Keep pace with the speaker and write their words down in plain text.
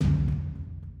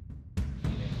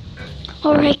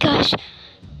Alright guys,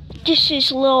 this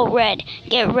is Lil Redd.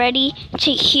 Get ready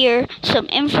to hear some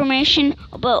information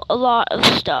about a lot of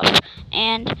stuff.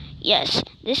 And yes,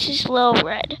 this is Lil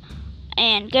Redd.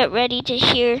 And get ready to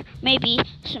hear maybe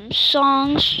some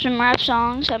songs, some rap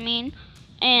songs, and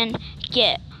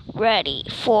get ready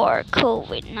for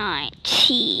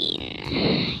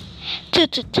COVID-19.